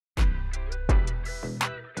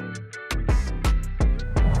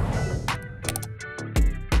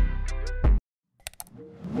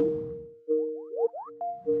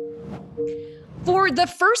For the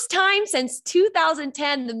first time since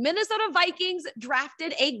 2010, the Minnesota Vikings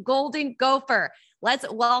drafted a Golden Gopher. Let's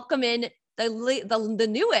welcome in the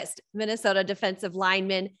newest Minnesota defensive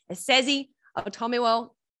lineman, Esezi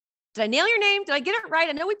Otomewo. Did I nail your name? Did I get it right?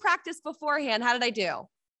 I know we practiced beforehand. How did I do?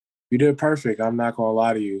 You did perfect. I'm not going to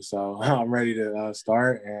lie to you. So I'm ready to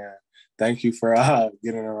start, and thank you for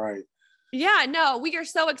getting it right. Yeah, no, we are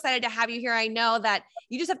so excited to have you here. I know that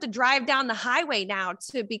you just have to drive down the highway now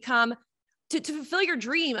to fulfill your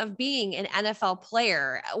dream of being an NFL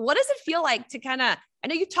player. What does it feel like to I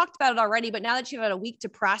know you talked about it already, but now that you've had a week to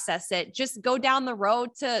process it, just go down the road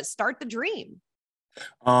to start the dream?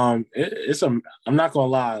 I'm not going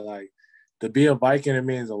to lie, like, to be a Viking, it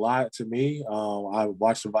means a lot to me. I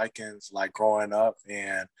watched the Vikings like growing up,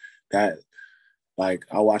 and that like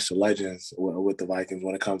I watched the legends with the Vikings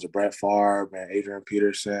when it comes to Brett Favre and Adrian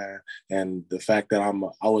Peterson, and the fact that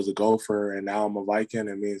I was a Gopher and now I'm a Viking,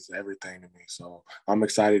 it means everything to me. So I'm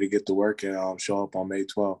excited to get to work and show up on May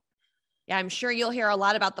 12th. Yeah, I'm sure you'll hear a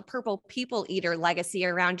lot about the Purple People Eater legacy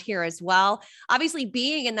around here as well. Obviously,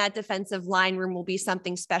 being in that defensive line room will be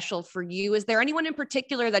something special for you. Is there anyone in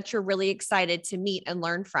particular that you're really excited to meet and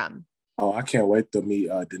learn from? Oh, I can't wait to meet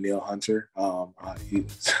Danielle Hunter.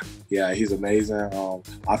 He's amazing.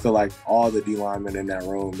 I feel like all the D linemen in that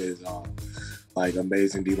room is like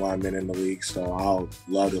amazing D linemen in the league. So I'll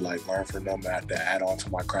love to like learn from them and to add on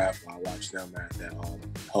to my craft while I watch them and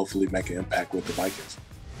hopefully make an impact with the Vikings.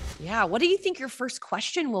 Yeah. What do you think your first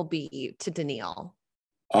question will be to Danielle?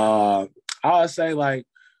 I would say like,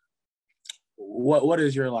 what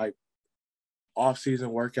is your like off-season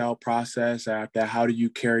workout process after? How do you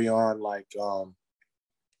carry on like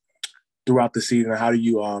throughout the season? How do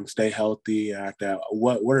you stay healthy after?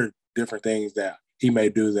 What are different things that he may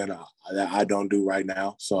do that I don't do right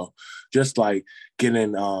now? So just like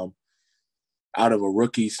getting out of a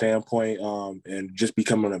rookie standpoint and just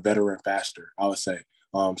becoming a veteran faster, I would say.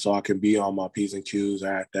 So I can be on my P's and Q's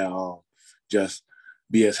and just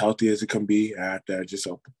be as healthy as it can be and just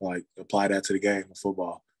like apply that to the game of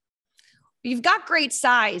football. You've got great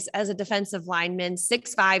size as a defensive lineman,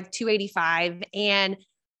 6'5", 285, and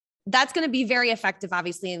that's going to be very effective,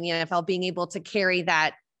 obviously, in the NFL, being able to carry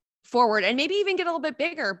that forward and maybe even get a little bit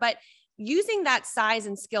bigger. But using that size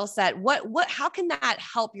and skill set, how can that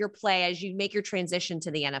help your play as you make your transition to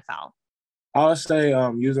the NFL? I would say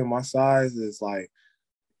using my size is like,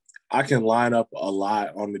 I can line up a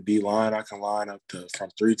lot on the D line. I can line up from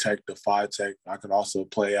 3 tech to 5 tech. I can also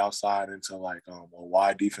play outside into like a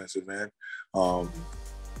wide defensive end.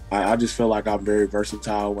 I just feel like I'm very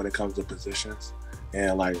versatile when it comes to positions,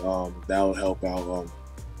 and like that will help out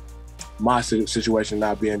my situation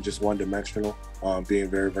not being just one dimensional, being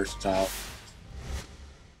very versatile.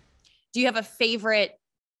 Do you have a favorite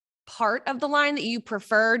part of the line that you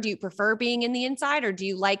prefer? Do you prefer being in the inside, or do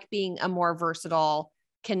you like being a more versatile,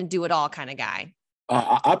 can do it all kind of guy?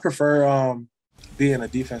 I prefer being a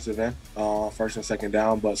defensive end, first and second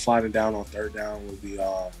down, but sliding down on third down would be,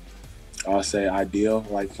 I'll say, ideal,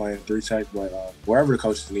 like playing 3 tech. But wherever the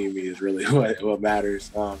coaches need me is really what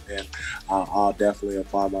matters. And I'll definitely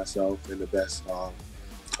apply myself in the best. I'll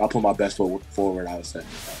put my best foot forward, I would say.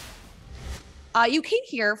 You came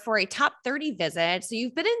here for a top 30 visit. So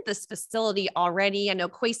you've been in this facility already. I know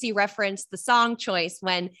Kwesi referenced the song choice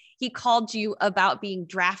when he called you about being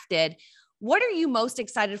drafted. What are you most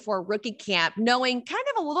excited for rookie camp, knowing kind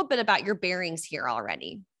of a little bit about your bearings here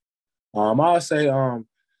already? I would say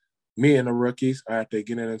me and the rookies, I have to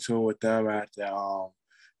get in tune with them. I have to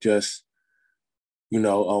just,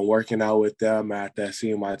 working out with them. I have to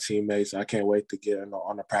see my teammates. I can't wait to get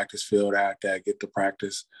on the practice field. I have to get to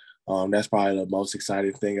practice. That's probably the most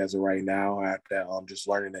exciting thing as of right now. I have to just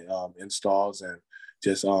learning the installs and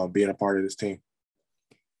just being a part of this team.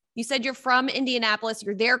 You said you're from Indianapolis.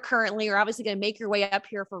 You're there currently. You're obviously going to make your way up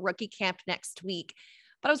here for rookie camp next week.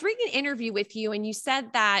 But I was reading an interview with you, and you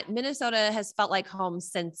said that Minnesota has felt like home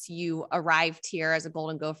since you arrived here as a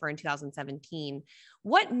Golden Gopher in 2017.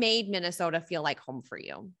 What made Minnesota feel like home for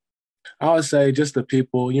you? I would say just the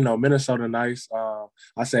people, Minnesota nice.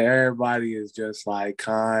 I say everybody is just like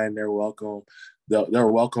kind. They're welcome. They're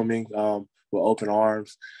welcoming with open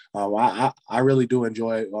arms. I really do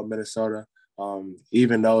enjoy Minnesota,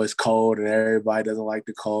 even though it's cold and everybody doesn't like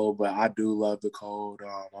the cold, but I do love the cold.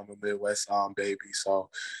 I'm a Midwest baby, so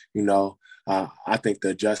I think the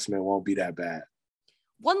adjustment won't be that bad.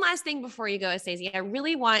 One last thing before you go, Esezi, I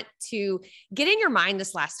really want to get in your mind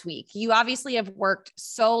this last week. You obviously have worked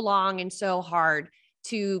so long and so hard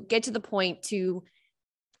to get to the point to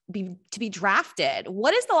be drafted.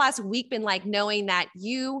 What has the last week been like, knowing that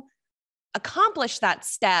you accomplished that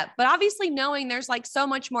step, but obviously knowing there's like so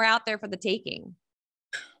much more out there for the taking?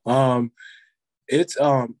 Um, it's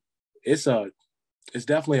it's a it's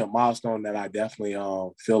definitely a milestone that I definitely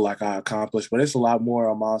feel like I accomplished, but it's a lot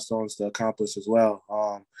more milestones to accomplish as well.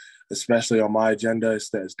 Especially on my agenda,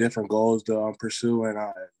 there's different goals to pursue, and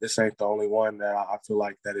this ain't the only one that I feel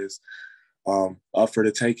like that is up for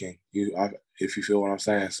the taking. If you feel what I'm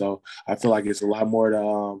saying. So I feel like it's a lot more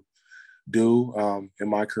to do in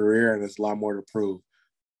my career, and there's a lot more to prove.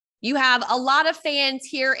 You have a lot of fans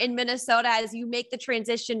here in Minnesota as you make the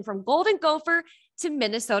transition from Golden Gopher to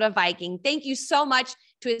Minnesota Viking. Thank you so much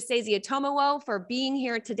to Esezi Otomewo for being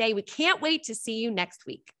here today. We can't wait to see you next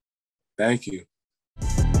week. Thank you.